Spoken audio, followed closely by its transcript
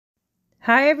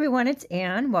Hi everyone, it's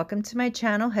Anne. Welcome to my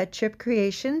channel, Head Trip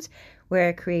Creations, where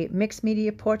I create mixed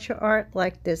media portrait art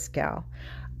like this gal.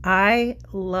 I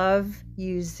love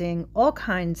using all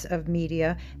kinds of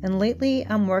media, and lately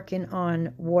I'm working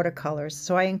on watercolors.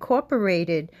 So I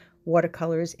incorporated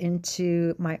watercolors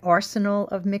into my arsenal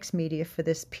of mixed media for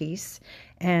this piece,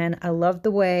 and I love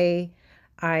the way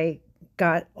I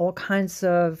got all kinds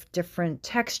of different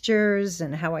textures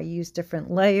and how I use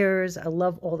different layers. I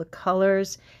love all the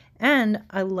colors. And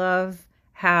I love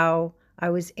how I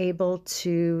was able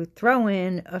to throw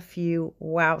in a few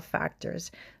wow factors.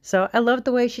 So I love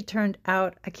the way she turned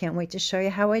out. I can't wait to show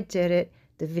you how I did it.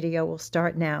 The video will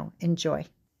start now. Enjoy.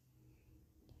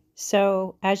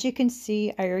 So as you can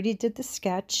see, I already did the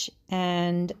sketch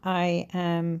and I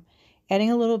am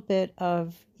adding a little bit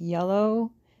of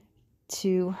yellow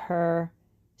to her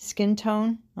skin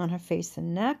tone on her face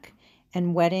and neck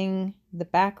and wetting the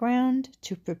background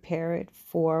to prepare it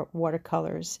for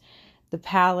watercolors. The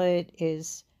palette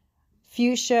is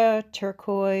fuchsia,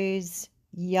 turquoise,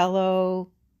 yellow,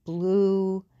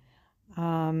 blue,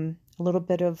 a little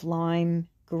bit of lime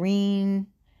green,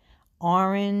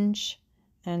 orange.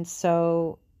 And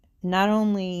so not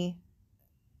only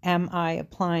am I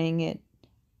applying it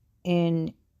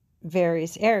in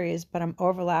various areas, but I'm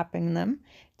overlapping them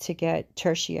to get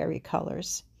tertiary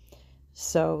colors.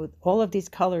 So all of these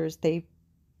colors, they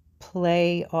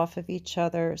play off of each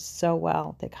other so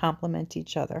well. They complement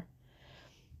each other.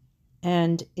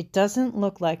 And it doesn't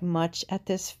look like much at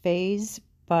this phase,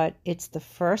 but it's the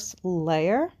first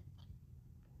layer.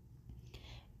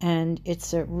 And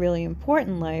it's a really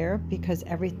important layer because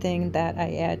everything that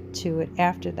I add to it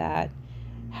after that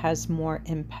has more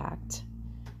impact.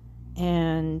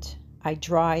 And I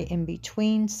dry in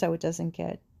between so it doesn't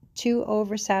get too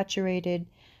oversaturated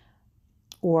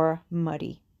or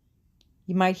muddy.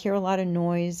 You might hear a lot of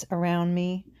noise around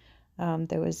me.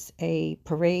 There was a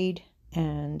parade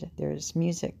and there's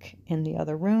music in the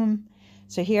other room.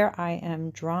 So here I am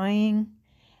drying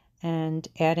and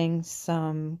adding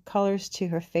some colors to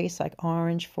her face, like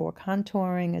orange for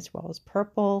contouring, as well as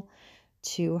purple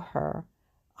to her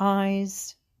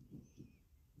eyes.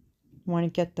 Want to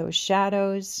get those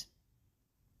shadows.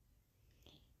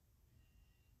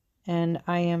 And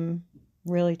I am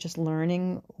really just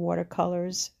learning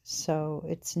watercolors, so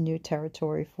it's new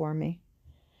territory for me.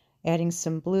 Adding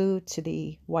some blue to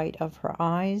the white of her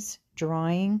eyes,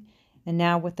 drying, and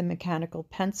now with the mechanical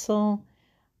pencil,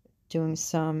 doing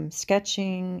some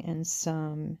sketching and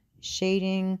some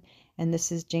shading. And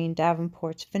this is Jane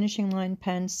Davenport's finishing line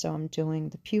pen, so I'm doing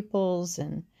the pupils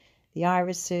and the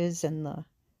irises and the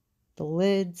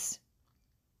lids.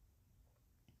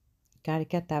 Got to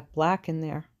get that black in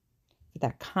there for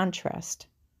that contrast.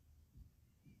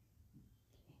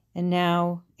 And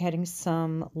now adding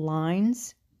some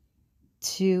lines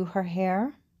to her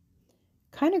hair,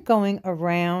 kind of going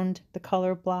around the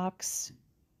color blocks,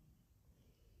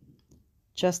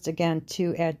 just again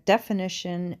to add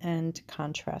definition and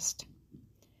contrast.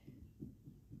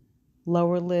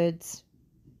 Lower lids,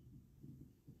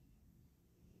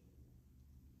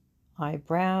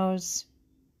 eyebrows,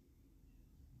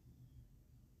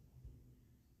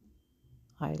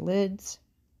 eyelids,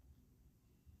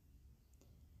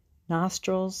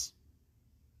 nostrils,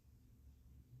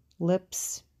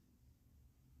 lips.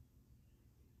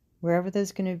 Wherever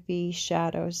there's going to be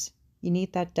shadows, you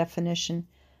need that definition.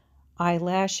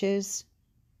 Eyelashes,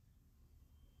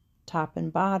 top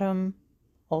and bottom,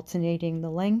 alternating the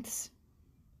lengths.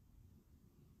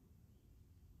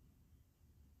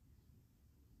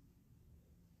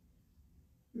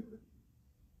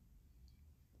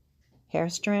 Hair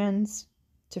strands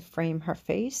to frame her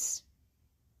face.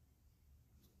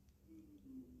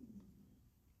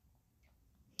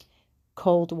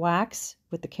 Cold wax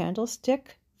with the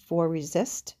candlestick for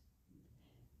resist.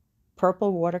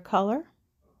 Purple watercolor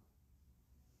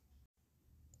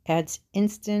adds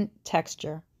instant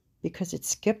texture because it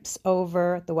skips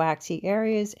over the waxy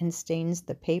areas and stains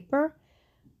the paper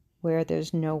where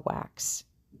there's no wax.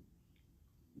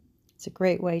 It's a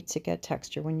great way to get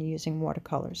texture when you're using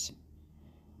watercolors.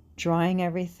 Drying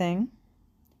everything,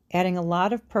 adding a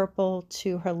lot of purple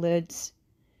to her lids,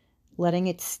 letting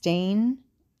it stain,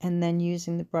 and then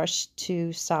using the brush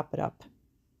to sop it up.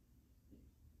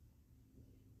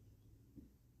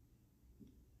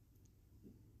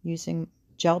 Using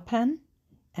gel pen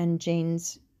and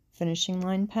Jane's finishing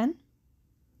line pen.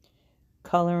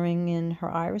 Coloring in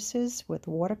her irises with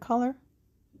watercolor.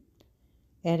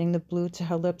 Adding the blue to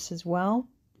her lips as well,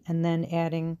 and then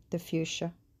adding the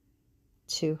fuchsia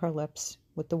to her lips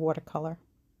with the watercolor.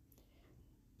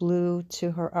 Blue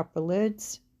to her upper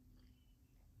lids.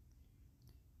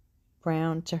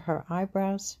 brown to her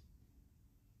eyebrows.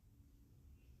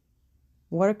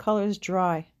 Watercolors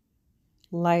dry,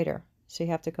 lighter, so you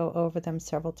have to go over them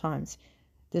several times.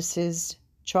 This is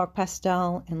chalk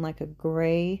pastel in like a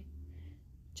gray,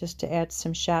 just to add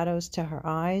some shadows to her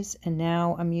eyes. And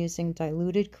now I'm using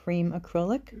diluted cream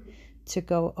acrylic to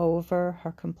go over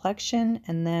her complexion,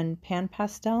 and then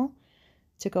PanPastel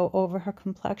to go over her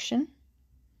complexion.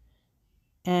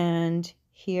 And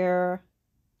here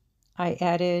I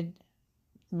added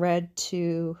red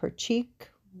to her cheek,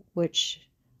 which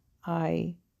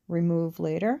I remove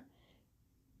later.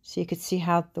 So you could see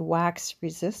how the wax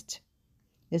resist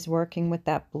is working with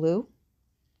that blue.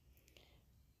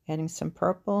 Adding some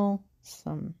purple,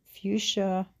 some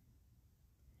fuchsia.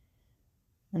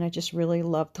 And I just really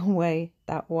love the way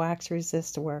that wax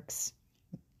resist works.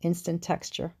 Instant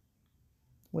texture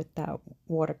with that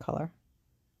watercolor.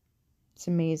 It's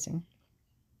amazing.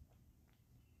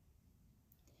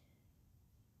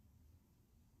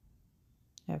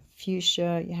 You have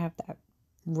fuchsia, you have that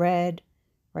red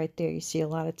right there. You see a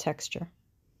lot of texture.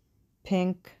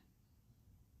 Pink,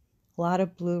 a lot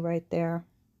of blue right there.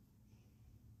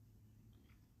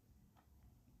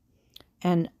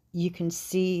 And you can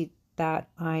see that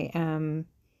I am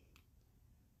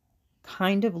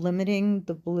kind of limiting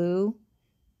the blue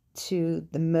to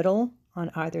the middle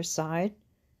on either side.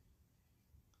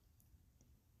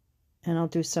 And I'll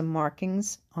do some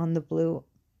markings on the blue.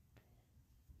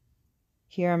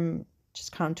 Here I'm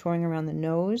just contouring around the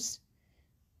nose,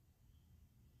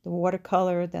 the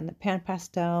watercolor, then the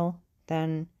PanPastel,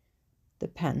 then the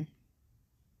pen.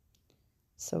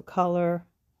 So color,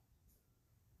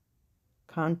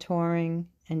 contouring,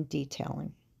 and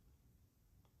detailing.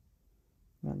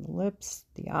 Around the lips,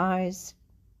 the eyes.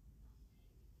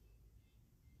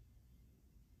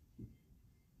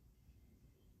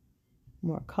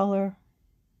 More color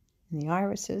in the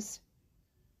irises.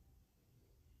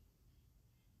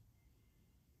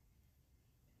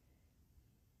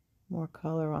 More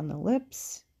color on the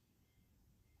lips.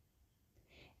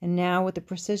 And now with the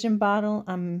precision bottle,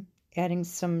 I'm adding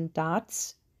some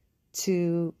dots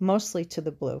to mostly to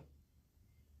the blue.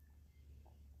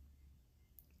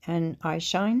 And eye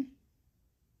shine.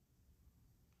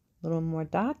 A little more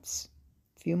dots,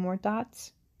 a few more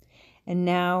dots. And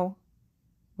now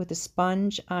with a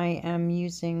sponge, I am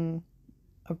using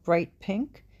a bright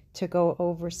pink to go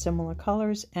over similar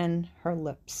colors and her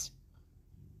lips.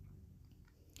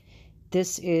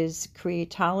 This is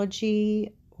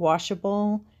Creatology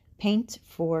Washable Paint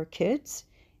for kids,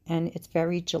 and it's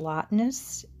very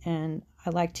gelatinous, and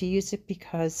I like to use it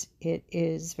because it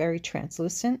is very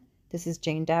translucent. This is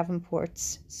Jane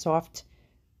Davenport's soft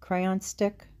crayon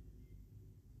stick.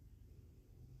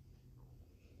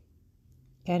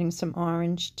 Adding some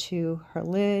orange to her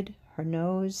lid, her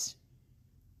nose.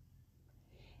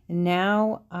 And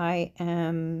now I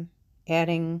am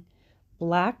adding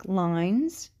black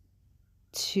lines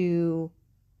to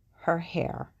her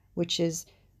hair, which is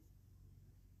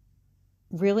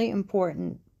really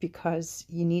important because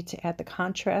you need to add the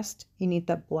contrast. You need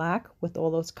the black with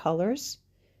all those colors.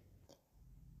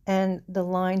 And the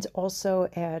lines also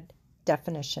add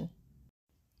definition.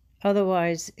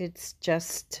 Otherwise, it's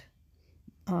just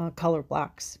color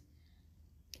blocks.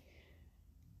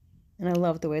 And I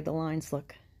love the way the lines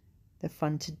look. They're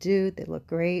fun to do. They look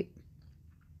great.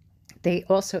 They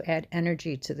also add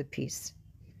energy to the piece.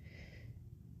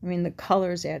 I mean, the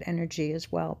colors add energy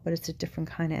as well, but it's a different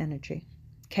kind of energy.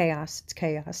 Chaos. It's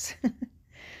chaos.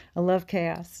 I love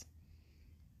chaos.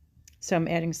 So I'm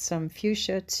adding some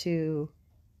fuchsia to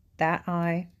that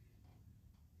eye.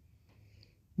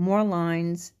 More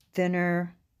lines,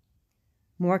 thinner,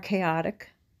 more chaotic.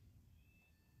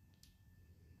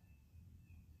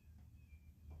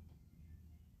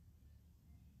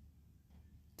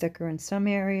 Thicker in some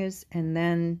areas, and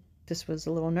then this was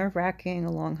a little nerve-wracking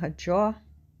along her jaw.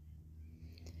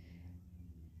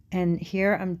 And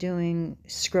here I'm doing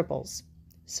scribbles.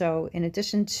 So in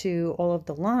addition to all of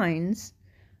the lines,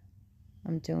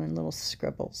 I'm doing little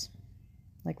scribbles,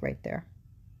 like right there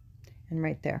and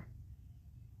right there.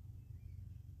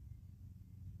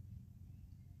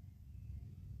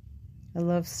 I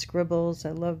love scribbles.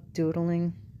 I love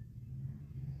doodling.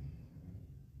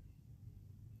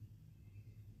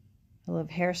 I love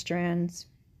hair strands.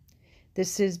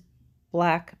 This is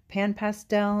black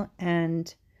PanPastel,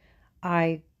 and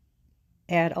I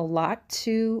add a lot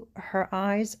to her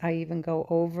eyes. I even go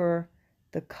over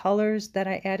the colors that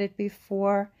I added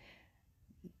before,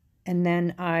 and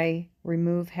then I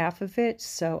remove half of it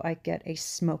so I get a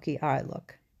smoky eye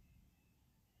look.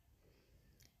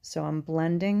 So I'm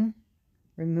blending,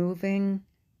 removing,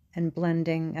 and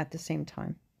blending at the same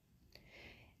time.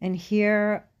 And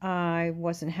here I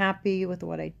wasn't happy with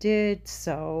what I did,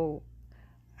 so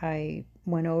I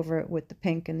went over it with the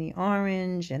pink and the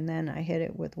orange, and then I hit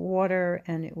it with water,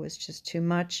 and it was just too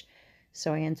much,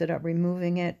 so I ended up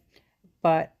removing it.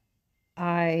 But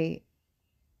I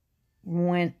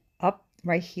went up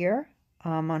right here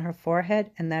on her forehead,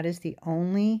 and that is the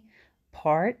only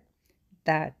part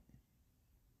that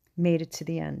made it to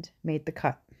the end, made the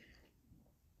cut.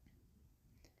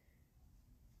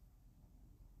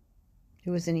 It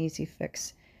was an easy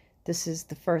fix. This is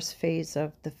the first phase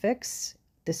of the fix.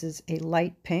 This is a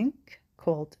light pink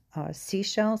called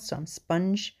Seashell, so I'm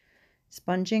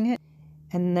sponging it.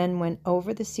 And then went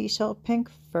over the Seashell pink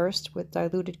first with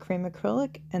diluted cream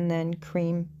acrylic and then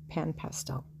cream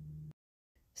PanPastel.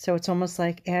 So it's almost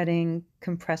like adding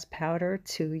compressed powder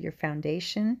to your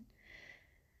foundation.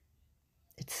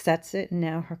 It sets it, and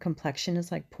now her complexion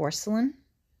is like porcelain.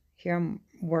 Here I'm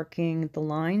working the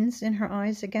lines in her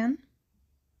eyes again.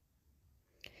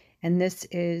 And this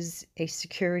is a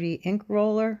security ink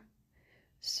roller.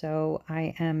 So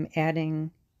I am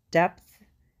adding depth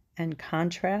and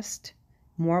contrast,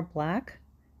 more black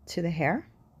to the hair.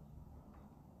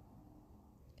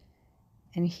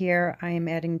 And here I am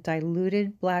adding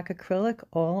diluted black acrylic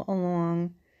all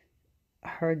along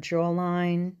her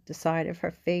jawline, the side of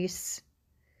her face.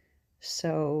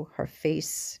 So her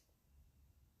face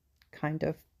kind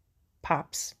of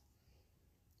pops.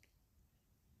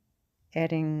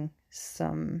 Adding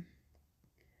some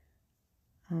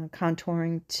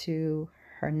contouring to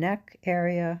her neck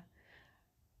area,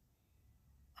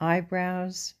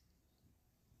 eyebrows.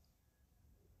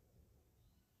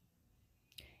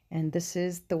 And this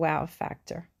is the wow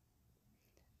factor.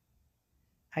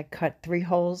 I cut 3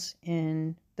 holes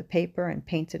in the paper and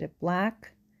painted it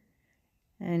black.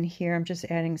 And here I'm just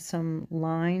adding some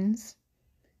lines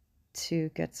to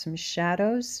get some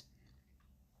shadows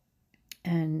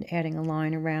and adding a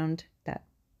line around that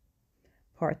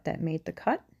part that made the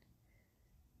cut.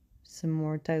 Some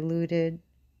more diluted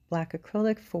black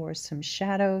acrylic for some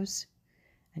shadows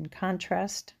and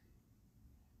contrast.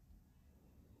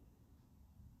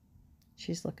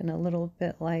 She's looking a little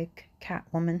bit like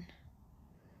Catwoman.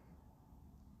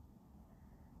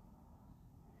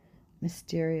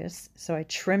 Mysterious. So I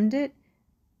trimmed it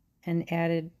and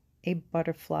added a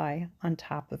butterfly on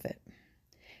top of it.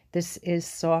 This is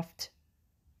soft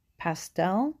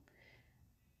pastel,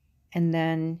 and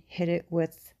then hit it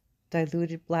with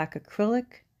diluted black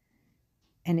acrylic,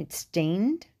 and it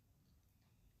stained,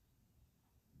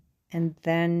 and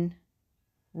then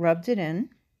rubbed it in,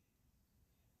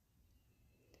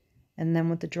 and then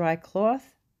with the dry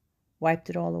cloth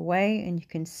wiped it all away, and you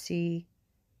can see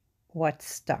what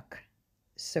stuck,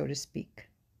 so to speak.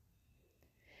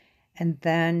 And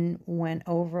then went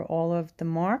over all of the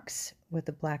marks with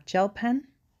a black gel pen,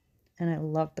 and I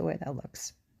love the way that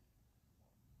looks.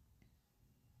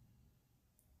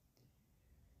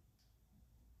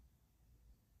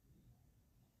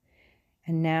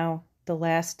 And now the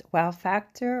last wow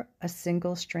factor, a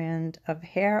single strand of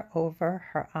hair over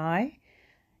her eye,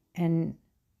 and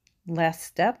last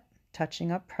step,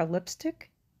 touching up her lipstick,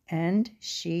 and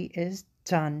she is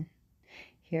done.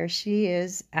 Here she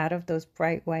is out of those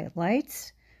bright white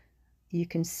lights. You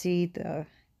can see the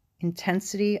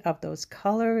intensity of those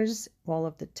colors, all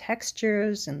of the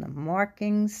textures and the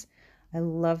markings. I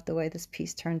love the way this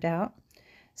piece turned out.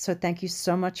 So thank you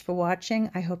so much for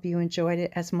watching. I hope you enjoyed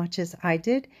it as much as I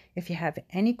did. If you have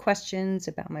any questions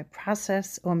about my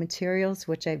process or materials,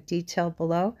 which I've detailed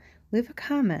below, leave a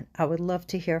comment. I would love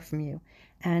to hear from you.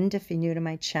 And if you're new to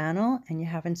my channel and you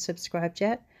haven't subscribed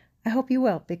yet, I hope you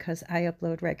will, because I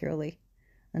upload regularly.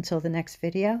 Until the next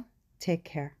video, take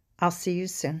care. I'll see you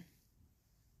soon.